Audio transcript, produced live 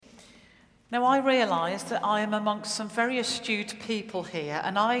Now, I realise that I am amongst some very astute people here,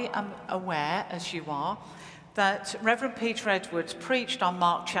 and I am aware, as you are, that Reverend Peter Edwards preached on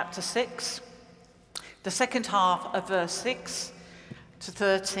Mark chapter 6, the second half of verse 6 to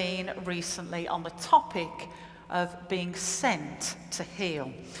 13 recently, on the topic of being sent to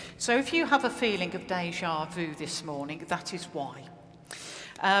heal. So if you have a feeling of déjà vu this morning, that is why.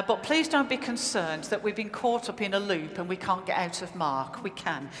 But please don't be concerned that we've been caught up in a loop and we can't get out of Mark. We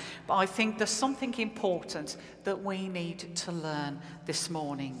can. But I think there's something important that we need to learn this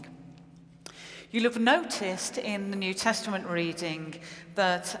morning. You'll have noticed in the New Testament reading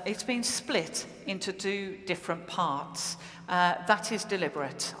that it's been split into two different parts. That is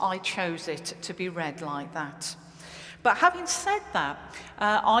deliberate. I chose it to be read like that. But having said that,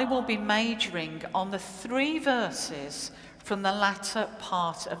 I will be majoring on the 3 verses from the latter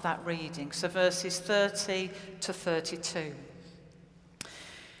part of that reading, so verses 30 to 32.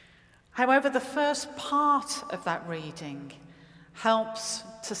 However, the first part of that reading helps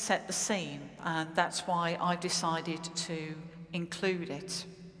to set the scene, and that's why I decided to include it.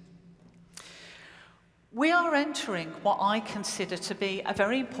 We are entering what I consider to be a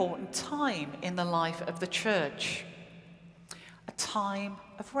very important time in the life of the church, a time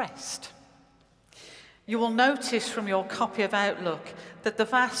of rest. You will notice from your copy of Outlook that the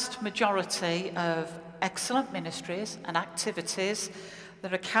vast majority of excellent ministries and activities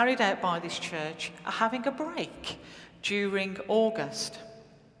that are carried out by this church are having a break during August.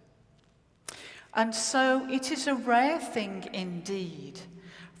 And so it is a rare thing indeed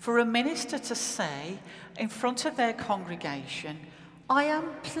for a minister to say in front of their congregation, I am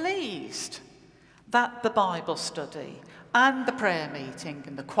pleased that the Bible study and the prayer meeting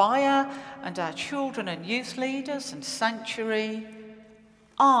and the choir and our children and youth leaders and sanctuary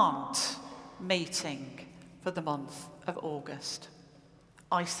aren't meeting for the month of August.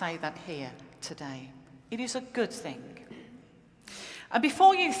 I say that here today. It is a good thing. And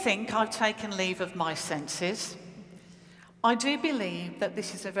before you think I've taken leave of my senses, I do believe that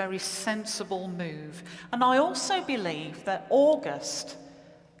this is a very sensible move. And I also believe that August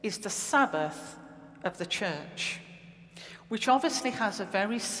is the Sabbath of the church, which obviously has a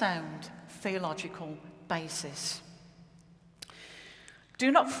very sound theological basis. Do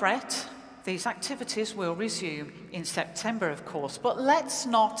not fret, these activities will resume in September, of course, but let's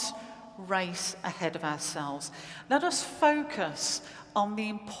not race ahead of ourselves. Let us focus on the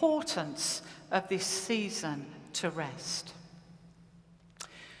importance of this season to rest.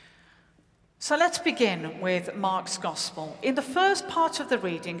 So let's begin with Mark's Gospel. In the first part of the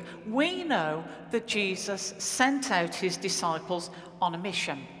reading, we know that Jesus sent out his disciples on a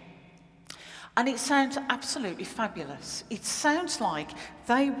mission. And it sounds absolutely fabulous. It sounds like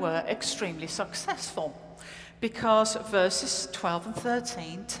they were extremely successful, because verses 12 and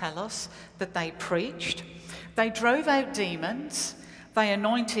 13 tell us that they preached, they drove out demons, they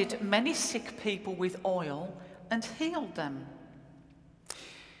anointed many sick people with oil and healed them.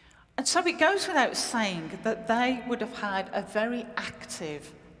 And so it goes without saying that they would have had a very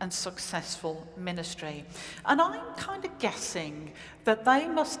active and successful ministry. And I'm kind of guessing that they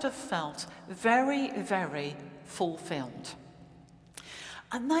must have felt very, very fulfilled.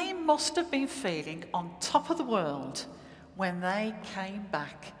 And they must have been feeling on top of the world when they came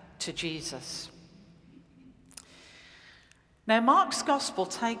back to Jesus. Now, Mark's Gospel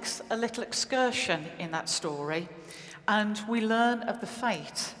takes a little excursion in that story, and we learn of the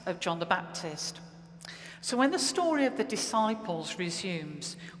fate of John the Baptist. So when the story of the disciples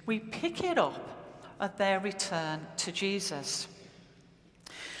resumes, we pick it up at their return to Jesus.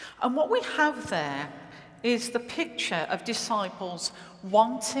 And what we have there is the picture of disciples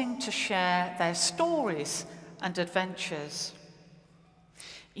wanting to share their stories and adventures.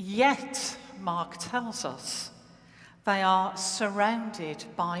 Yet, Mark tells us, they are surrounded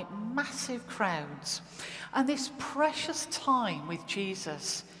by massive crowds, and this precious time with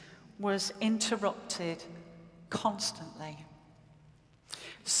Jesus was interrupted constantly.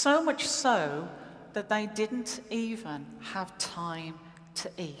 So much so that they didn't even have time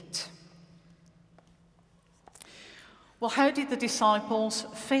to eat. Well, how did the disciples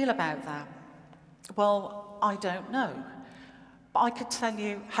feel about that? Well, I don't know. But I could tell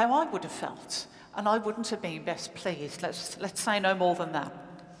you how I would have felt, and I wouldn't have been best pleased. Let's say no more than that.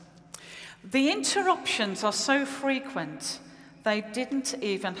 The interruptions are so frequent, they didn't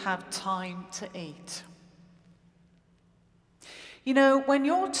even have time to eat. You know, when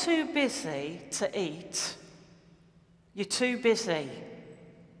you're too busy to eat, you're too busy.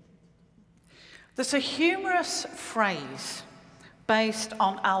 There's a humorous phrase based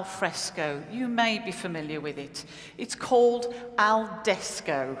on al fresco. You may be familiar with it. It's called al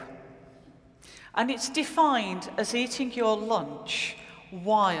desco. And it's defined as eating your lunch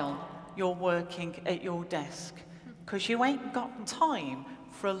while you're working at your desk, because you ain't got time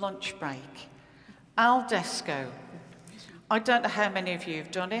for a lunch break. Al desco. I don't know how many of you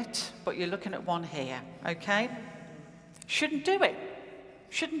have done it, but you're looking at one here, okay? Shouldn't do it.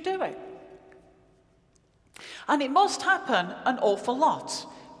 Shouldn't do it. And it must happen an awful lot,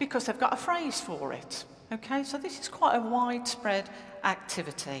 because they've got a phrase for it, okay? So this is quite a widespread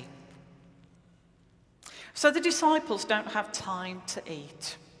activity. So the disciples don't have time to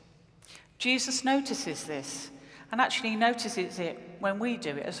eat. Jesus notices this, and actually notices it when we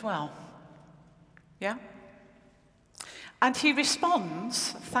do it as well. Yeah? And he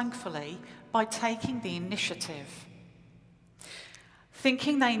responds, thankfully, by taking the initiative.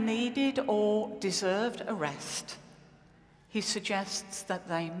 Thinking they needed or deserved a rest, he suggests that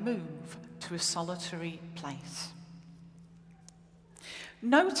they move to a solitary place.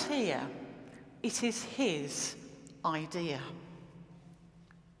 Note here, it is his idea.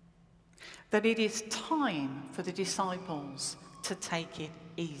 That it is time for the disciples to take it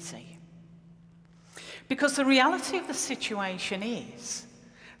easy. Because the reality of the situation is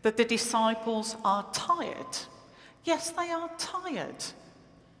that the disciples are tired. Yes, they are tired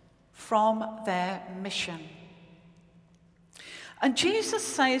from their mission. And Jesus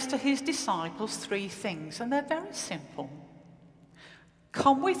says to his disciples 3 things, and they're very simple.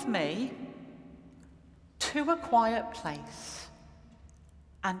 Come with me to a quiet place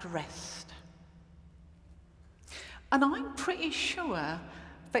and rest. And I'm pretty sure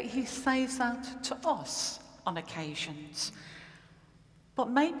that he says that to us on occasions. But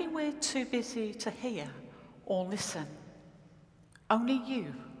maybe we're too busy to hear or listen. Only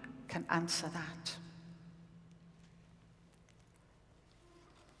you can answer that.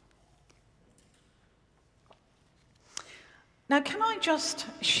 Now, can I just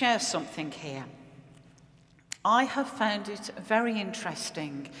share something here? I have found it very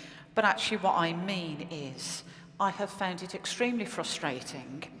interesting, but actually what I mean is I have found it extremely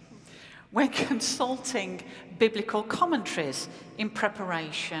frustrating when consulting biblical commentaries in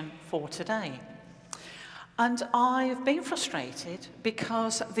preparation for today. And I've been frustrated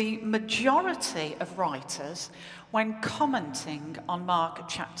because the majority of writers, when commenting on Mark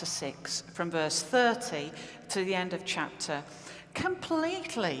chapter 6, from verse 30 to the end of chapter,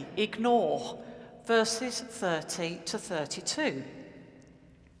 completely ignore verses 30 to 32.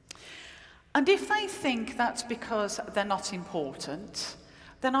 And if they think that's because they're not important,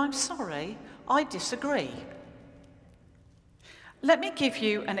 then I'm sorry, I disagree. Let me give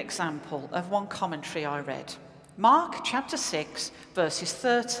you an example of one commentary I read. Mark chapter 6, verses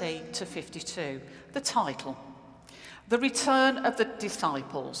 30 to 52. The title, The Return of the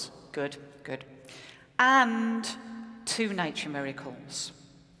Disciples. Good, good. And 2 nature miracles.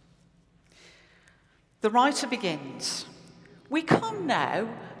 The writer begins, we come now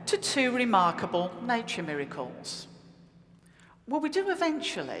to 2 remarkable nature miracles. Well, we do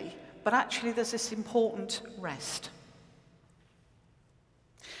eventually, but actually there's this important rest.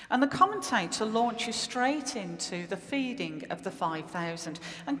 And the commentator launches straight into the feeding of the 5,000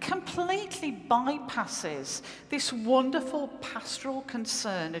 and completely bypasses this wonderful pastoral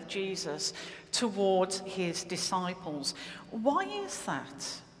concern of Jesus towards his disciples. Why is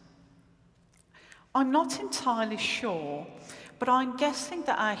that? I'm not entirely sure, but I'm guessing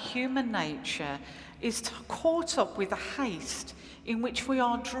that our human nature is caught up with the haste in which we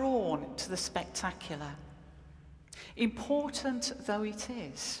are drawn to the spectacular, important though it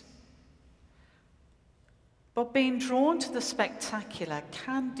is. But being drawn to the spectacular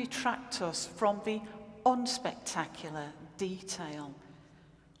can detract us from the unspectacular detail,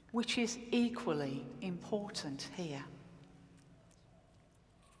 which is equally important here.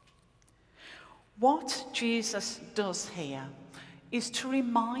 What Jesus does here is to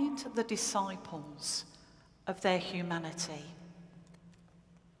remind the disciples of their humanity.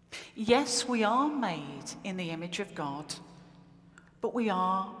 Yes, we are made in the image of God, but we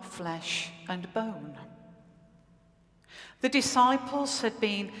are flesh and bone. The disciples had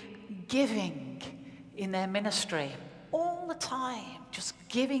been giving in their ministry all the time, just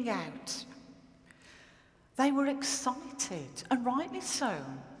giving out. They were excited, and rightly so,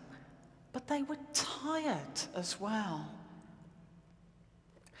 but they were tired as well.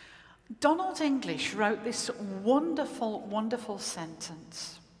 Donald English wrote this wonderful, wonderful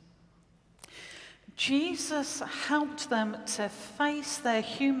sentence. Jesus helped them to face their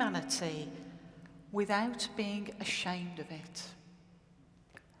humanity without being ashamed of it.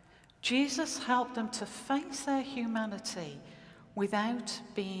 Jesus helped them to face their humanity without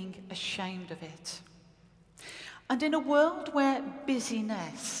being ashamed of it. And in a world where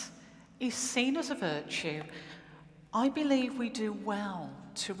busyness is seen as a virtue, I believe we do well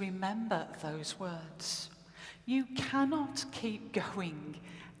to remember those words. You cannot keep going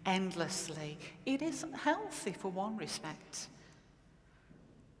endlessly. It isn't healthy for one respect.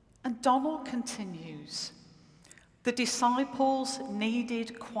 And Donald continues, the disciples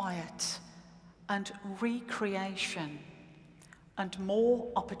needed quiet and recreation and more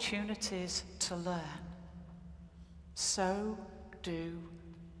opportunities to learn. So do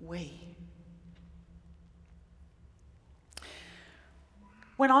we.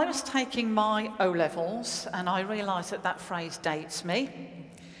 When I was taking my O-levels, and I realise that phrase dates me,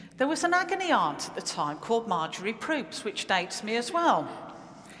 there was an agony aunt at the time called Marjorie Proops, which dates me as well.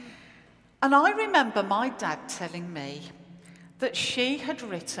 And I remember my dad telling me that she had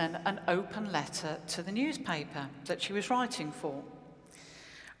written an open letter to the newspaper that she was writing for.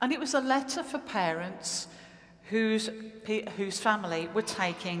 And it was a letter for parents whose family were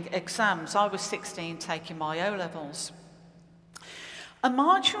taking exams. I was 16 taking my O-levels. And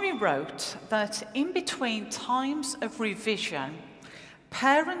Marjorie wrote that in between times of revision,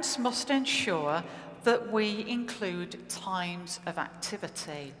 parents must ensure that we include times of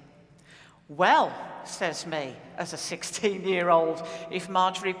activity. Well, says me, as a 16-year-old, if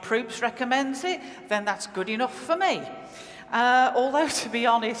Marjorie Proops recommends it, then that's good enough for me. Although, to be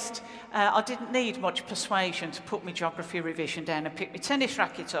honest, I didn't need much persuasion to put my geography revision down and pick my tennis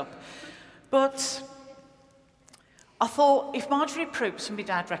racket up. But I thought, if Marjorie Proops and my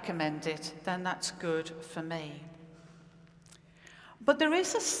dad recommend it, then that's good for me. But there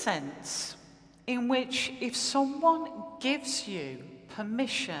is a sense in which if someone gives you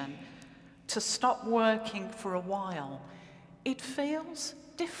permission to stop working for a while, it feels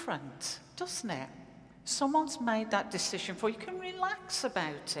different, doesn't it? Someone's made that decision for you. You can relax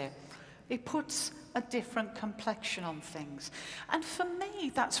about it. It puts a different complexion on things. And for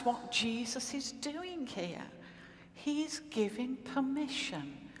me, that's what Jesus is doing here. He's giving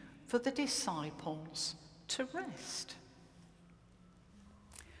permission for the disciples to rest.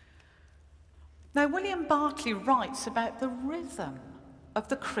 Now, William Barclay writes about the rhythm of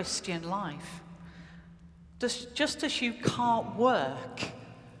the Christian life. Just as you can't work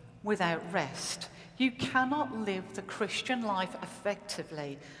without rest, you cannot live the Christian life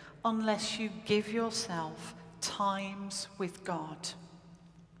effectively unless you give yourself times with God.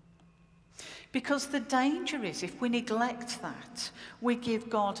 Because the danger is, if we neglect that, we give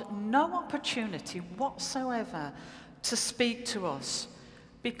God no opportunity whatsoever to speak to us,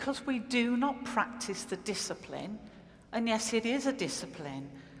 because we do not practice the discipline, and yes, it is a discipline,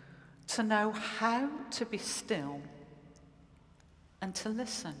 to know how to be still and to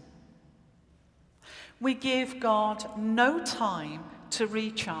listen. We give God no time to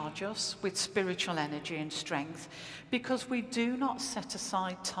recharge us with spiritual energy and strength because we do not set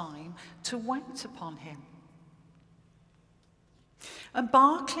aside time to wait upon him. And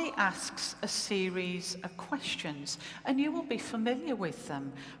Barclay asks a series of questions, and you will be familiar with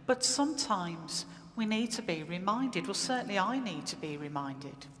them, but sometimes we need to be reminded. Well, certainly I need to be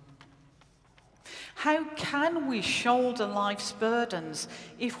reminded. How can we shoulder life's burdens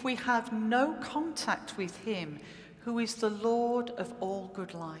if we have no contact with him who is the Lord of all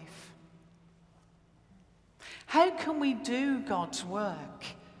good life? How can we do God's work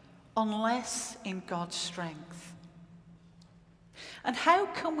unless in God's strength? And how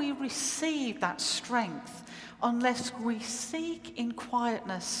can we receive that strength unless we seek in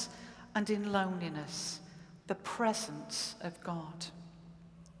quietness and in loneliness the presence of God?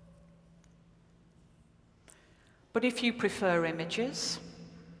 But if you prefer images,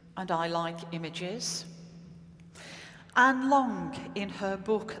 and I like images, Anne Long, in her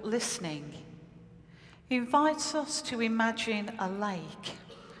book Listening, invites us to imagine a lake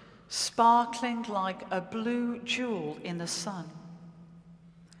sparkling like a blue jewel in the sun.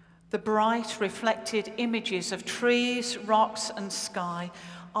 The bright reflected images of trees, rocks, and sky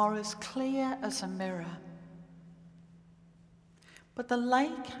are as clear as a mirror. But the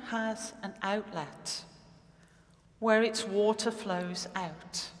lake has an outlet where its water flows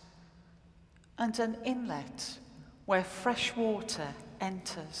out, and an inlet where fresh water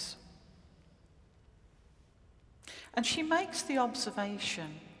enters. And she makes the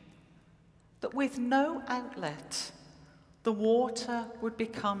observation that with no outlet, the water would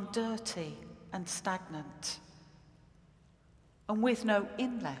become dirty and stagnant. And with no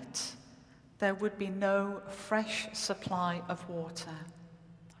inlet, there would be no fresh supply of water.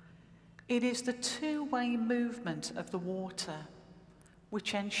 It is the two-way movement of the water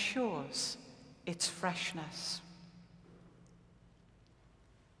which ensures its freshness.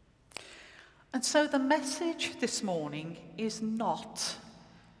 And so the message this morning is not,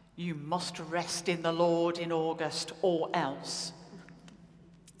 You must rest in the Lord in August or else.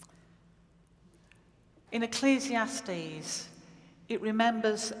 In Ecclesiastes, it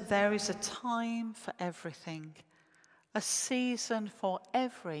remembers there is a time for everything, a season for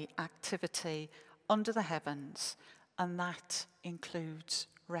every activity under the heavens, and that includes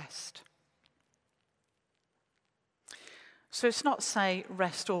rest. So it's not say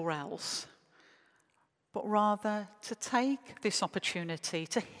rest or else, but rather to take this opportunity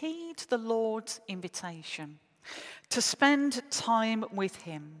to heed the Lord's invitation, to spend time with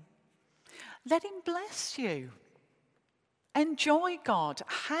him. Let him bless you. Enjoy God.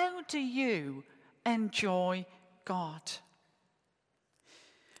 How do you enjoy God?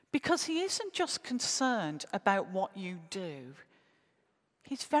 Because he isn't just concerned about what you do.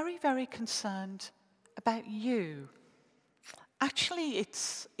 He's very, very concerned about you. Actually,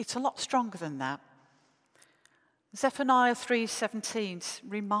 it's a lot stronger than that. Zephaniah 3:17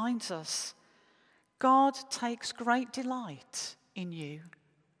 reminds us, God takes great delight in you,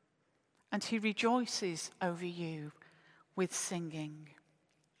 and he rejoices over you with singing.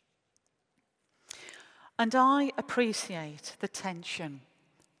 And I appreciate the tension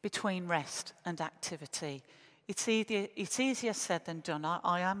between rest and activity. It's easier said than done.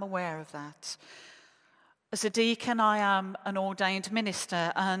 I am aware of that. As a deacon, I am an ordained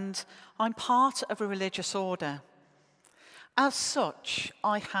minister, and I'm part of a religious order. As such,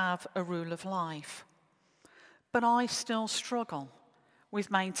 I have a rule of life, but I still struggle with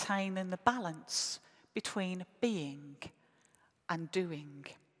maintaining the balance between being and doing.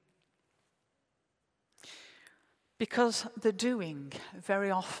 Because the doing very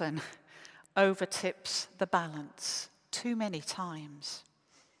often overtips the balance too many times.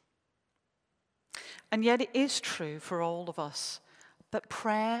 And yet it is true for all of us that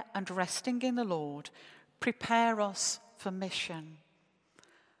prayer and resting in the Lord prepare us for mission.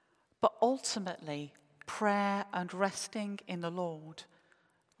 But ultimately, prayer and resting in the Lord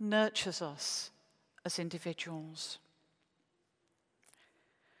nurtures us as individuals.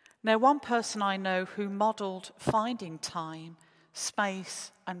 Now, one person I know who modelled finding time,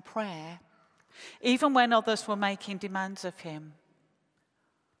 space, and prayer, even when others were making demands of him,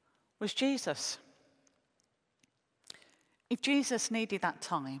 was Jesus. If Jesus needed that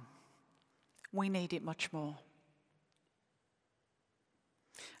time, we need it much more.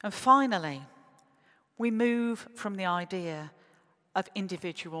 And finally, we move from the idea of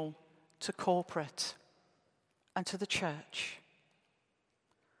individual to corporate and to the church.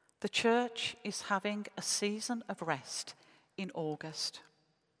 The church is having a season of rest in August.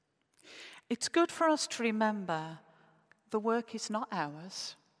 It's good for us to remember the work is not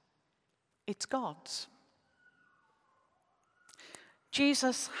ours, it's God's.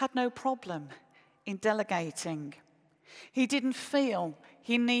 Jesus had no problem in delegating. He didn't feel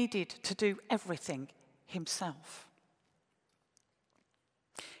he needed to do everything himself.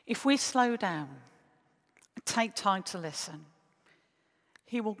 If we slow down and take time to listen,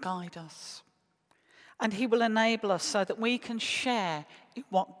 he will guide us and he will enable us so that we can share in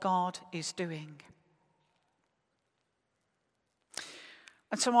what God is doing.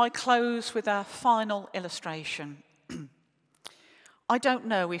 And so I close with our final illustration. I don't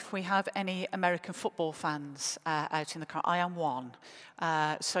know if we have any American football fans out in the car. I am one.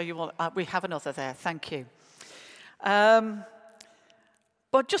 So you will, we have another there. Thank you.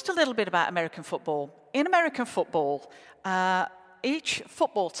 But just a little bit about American football. In American football, each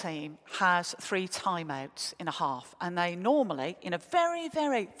football team has 3 timeouts in a half. And they normally, in a very,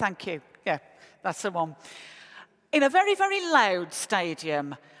 very, thank you. Yeah, that's the one. In a very, very loud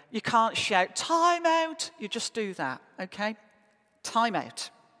stadium, you can't shout, timeout. You just do that, okay?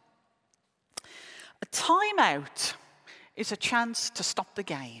 Timeout. A timeout is a chance to stop the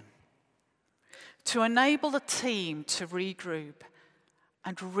game, to enable the team to regroup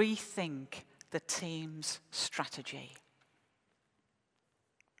and rethink the team's strategy.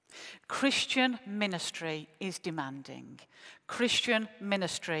 Christian ministry is demanding. Christian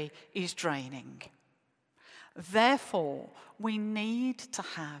ministry is draining. Therefore, we need to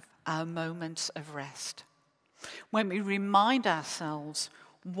have our moments of rest, when we remind ourselves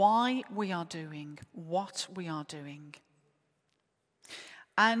why we are doing what we are doing.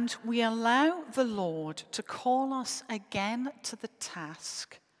 And we allow the Lord to call us again to the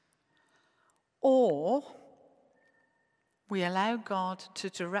task, or we allow God to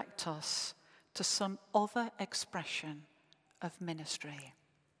direct us to some other expression of ministry.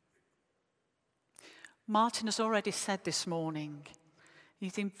 Martin has already said this morning,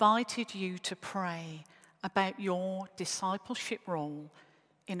 he's invited you to pray about your discipleship role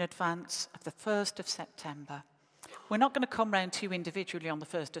in advance of the 1st of September. We're not going to come round to you individually on the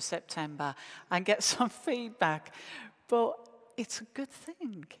 1st of September and get some feedback, but it's a good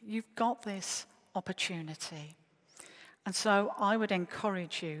thing. You've got this opportunity. And so I would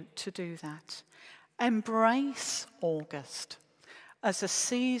encourage you to do that. Embrace August as a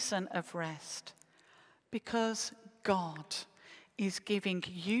season of rest, because God is giving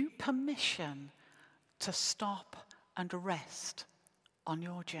you permission to stop and rest on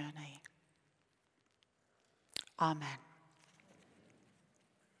your journey. Amen.